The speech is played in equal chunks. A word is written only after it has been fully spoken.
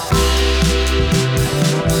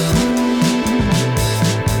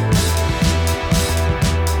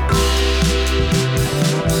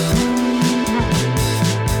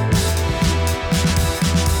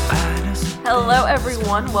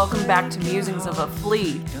everyone. Welcome back to Musings of a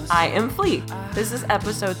Flea. I am Flea. This is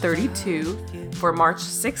episode 32 for March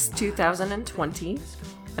 6th, 2020.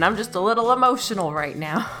 And I'm just a little emotional right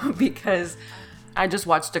now because I just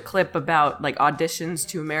watched a clip about auditions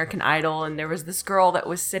to American Idol, and there was this girl that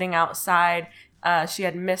was sitting outside. She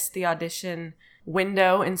had missed the audition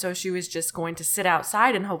window, and so she was just going to sit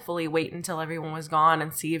outside and hopefully wait until everyone was gone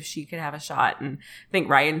and see if she could have a shot. And I think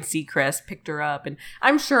Ryan Seacrest picked her up, and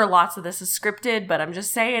I'm sure lots of this is scripted, but I'm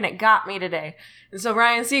just saying it got me today. And so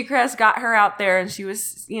Ryan Seacrest got her out there, and she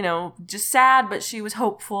was, just sad, but she was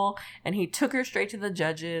hopeful, and he took her straight to the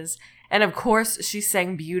judges. And of course, she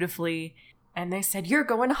sang beautifully, and they said, "You're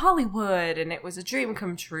going to Hollywood," and it was a dream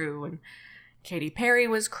come true. And Katy Perry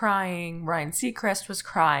was crying. Ryan Seacrest was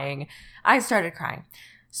crying. I started crying.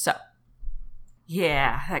 So,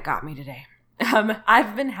 yeah, that got me today.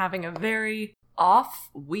 I've been having a very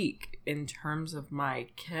off week in terms of my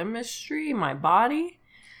chemistry, my body.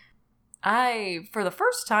 I, for the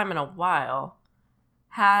first time in a while,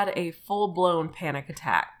 had a full-blown panic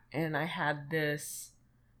attack. And I had this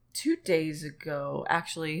 2 days ago.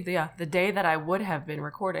 Actually, the day that I would have been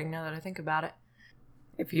recording, now that I think about it.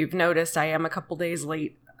 If you've noticed, I am a couple days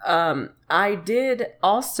late. I did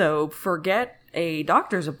also forget a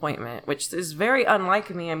doctor's appointment, which is very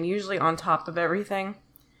unlike me. I'm usually on top of everything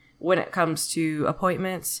when it comes to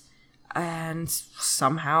appointments. And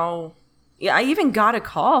somehow, I even got a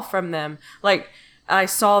call from them. I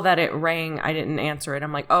saw that it rang. I didn't answer it.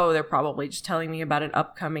 I'm like, oh, they're probably just telling me about an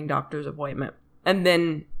upcoming doctor's appointment. And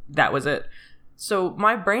then that was it. So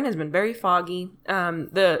my brain has been very foggy.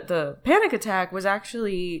 The panic attack was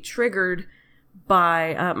actually triggered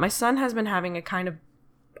by my son has been having a kind of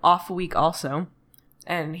off week also,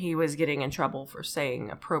 and he was getting in trouble for saying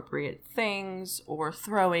appropriate things or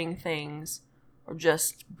throwing things or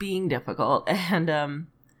just being difficult. And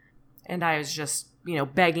I was just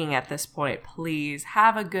begging at this point, please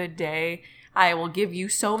have a good day. I will give you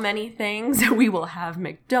so many things. We will have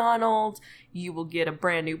McDonald's. You will get a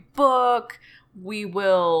brand new book. We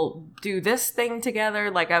will do this thing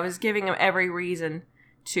together. I was giving him every reason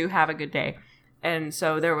to have a good day. And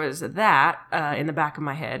so there was that in the back of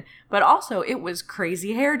my head. But also, it was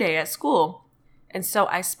crazy hair day at school. And so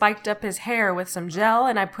I spiked up his hair with some gel,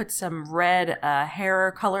 and I put some red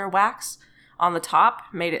hair color wax on the top,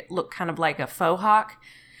 made it look kind of like a faux hawk.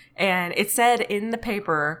 And it said in the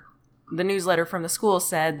paper, the newsletter from the school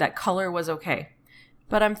said that color was okay.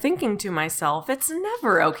 But I'm thinking to myself, it's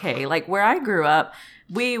never okay. Where I grew up,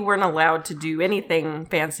 we weren't allowed to do anything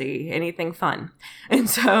fancy, anything fun. And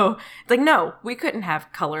so, no, we couldn't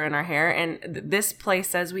have color in our hair. And this place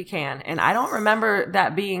says we can. And I don't remember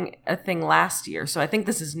that being a thing last year. So I think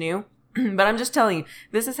this is new. But I'm just telling you,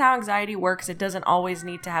 this is how anxiety works. It doesn't always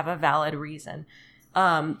need to have a valid reason.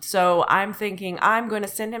 So I'm thinking I'm going to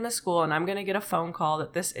send him to school, and I'm going to get a phone call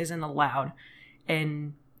that this isn't allowed.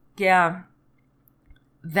 And yeah,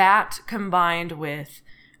 that combined with,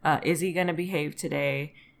 is he going to behave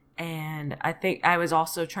today? And I think I was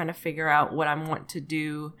also trying to figure out what I want to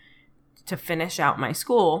do to finish out my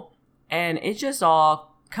school. And it just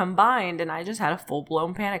all combined, and I just had a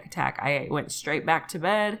full-blown panic attack. I went straight back to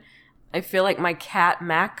bed. I feel like my cat,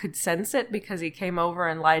 Mac, could sense it because he came over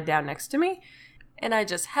and lied down next to me. And I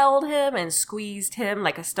just held him and squeezed him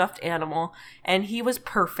like a stuffed animal. And he was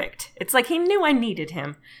perfect. It's like he knew I needed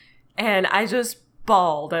him. And I just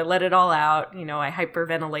bawled. I let it all out. I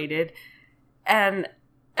hyperventilated. And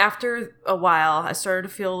after a while, I started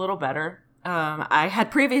to feel a little better. I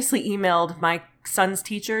had previously emailed my son's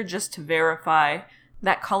teacher just to verify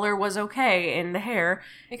that color was okay in the hair,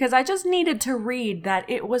 because I just needed to read that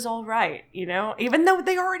it was all right, even though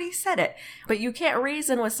they already said it. But you can't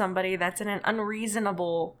reason with somebody that's in an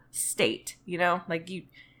unreasonable state,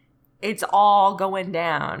 it's all going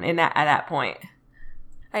down at that point.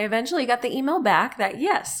 I eventually got the email back that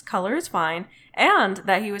yes, color is fine, and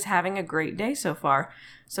that he was having a great day so far.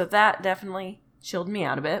 So that definitely chilled me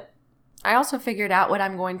out a bit. I also figured out what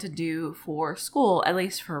I'm going to do for school, at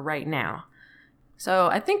least for right now. So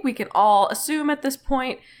I think we can all assume at this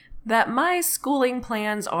point that my schooling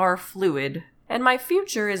plans are fluid, and my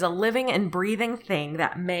future is a living and breathing thing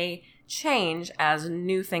that may change as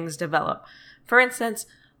new things develop. For instance,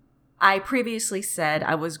 I previously said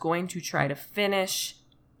I was going to try to finish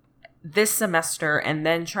this semester and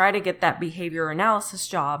then try to get that behavior analysis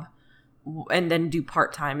job and then do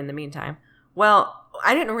part-time in the meantime. Well,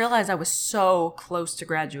 I didn't realize I was so close to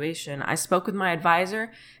graduation. I spoke with my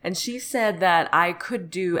advisor, and she said that I could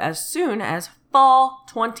do as soon as fall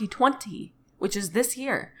 2020, which is this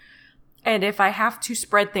year. And if I have to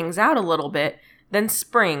spread things out a little bit, then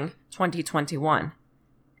spring 2021.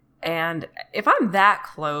 And if I'm that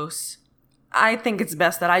close, I think it's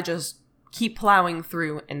best that I just keep plowing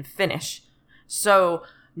through and finish. So,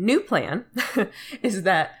 new plan is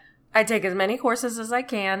that I take as many courses as I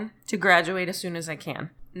can to graduate as soon as I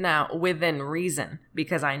can. Now, within reason,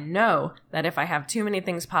 because I know that if I have too many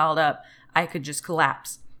things piled up, I could just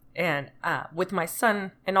collapse. And with my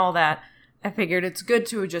son and all that, I figured it's good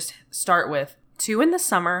to just start with 2 in the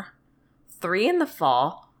summer, 3 in the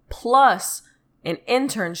fall, plus an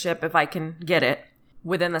internship if I can get it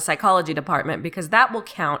within the psychology department, because that will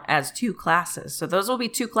count as 2 classes. So those will be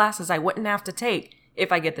 2 classes I wouldn't have to take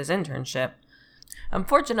if I get this internship.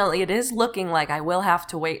 Unfortunately, it is looking like I will have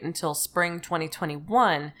to wait until spring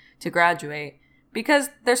 2021 to graduate, because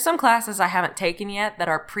there's some classes I haven't taken yet that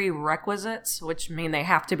are prerequisites, which mean they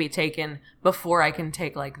have to be taken before I can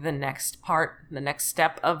take like the next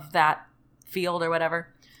step of that field or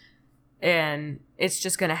whatever. And it's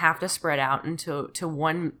just going to have to spread out into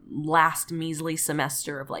one last measly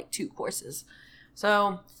semester of like 2 courses.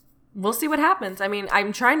 So we'll see what happens. I mean,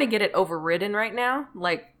 I'm trying to get it overridden right now.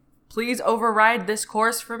 Like, please override this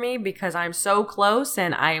course for me because I'm so close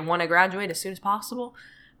and I want to graduate as soon as possible.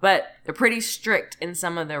 But they're pretty strict in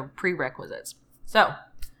some of their prerequisites. So,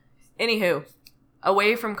 anywho,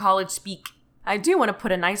 away from college speak, I do want to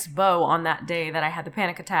put a nice bow on that day that I had the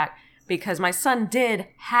panic attack, because my son did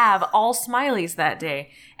have all smileys that day,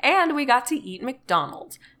 and we got to eat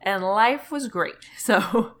McDonald's, and life was great.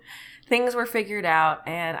 So things were figured out,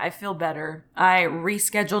 and I feel better. I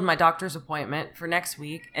rescheduled my doctor's appointment for next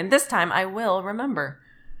week, and this time I will remember.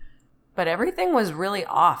 But everything was really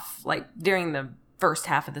off, like during the first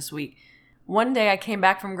half of this week. One day I came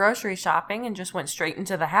back from grocery shopping and just went straight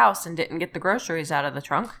into the house and didn't get the groceries out of the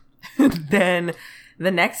trunk. Then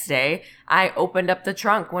the next day, I opened up the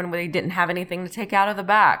trunk when we didn't have anything to take out of the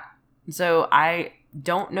back. So I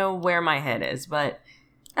don't know where my head is, but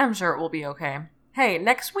I'm sure it will be okay. Hey,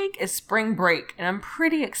 next week is spring break, and I'm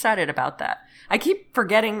pretty excited about that. I keep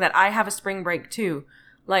forgetting that I have a spring break too.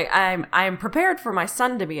 Like, I'm prepared for my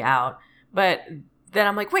son to be out, but then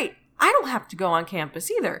I'm like, wait, I don't have to go on campus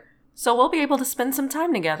either. So we'll be able to spend some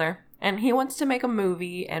time together. And he wants to make a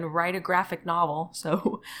movie and write a graphic novel,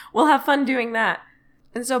 so we'll have fun doing that.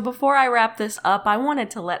 And so before I wrap this up, I wanted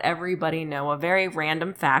to let everybody know a very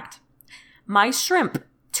random fact. My shrimp,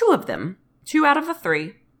 2 of them, 2 out of the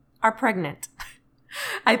 3, are pregnant.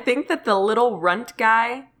 I think that the little runt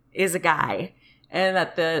guy is a guy, and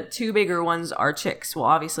that the 2 bigger ones are chicks. Well,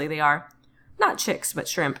 obviously they are not chicks, but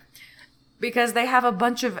shrimp, because they have a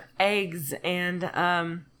bunch of eggs,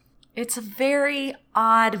 and it's a very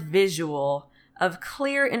odd visual of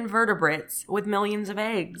clear invertebrates with millions of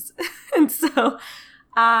eggs. And so,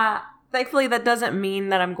 thankfully, that doesn't mean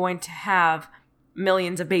that I'm going to have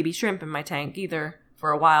millions of baby shrimp in my tank either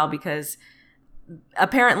for a while, because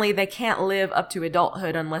apparently they can't live up to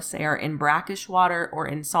adulthood unless they are in brackish water or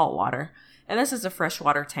in salt water. And this is a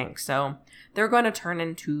freshwater tank, so they're going to turn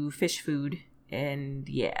into fish food, and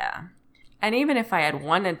yeah. And even if I had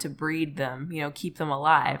wanted to breed them, keep them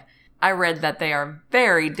alive, I read that they are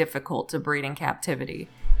very difficult to breed in captivity,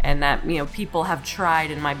 and that, people have tried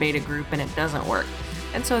in my beta group and it doesn't work.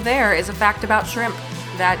 And so there is a fact about shrimp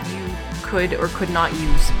that you could or could not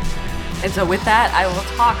use. And so with that, I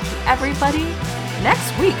will talk to everybody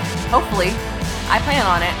next week. Hopefully. I plan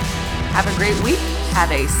on it. Have a great week.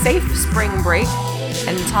 Have a safe spring break.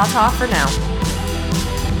 And ta-ta for now.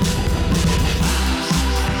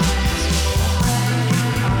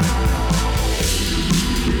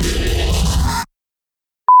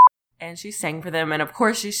 And she sang for them, and of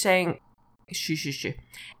course she's saying shoo shoo shoo.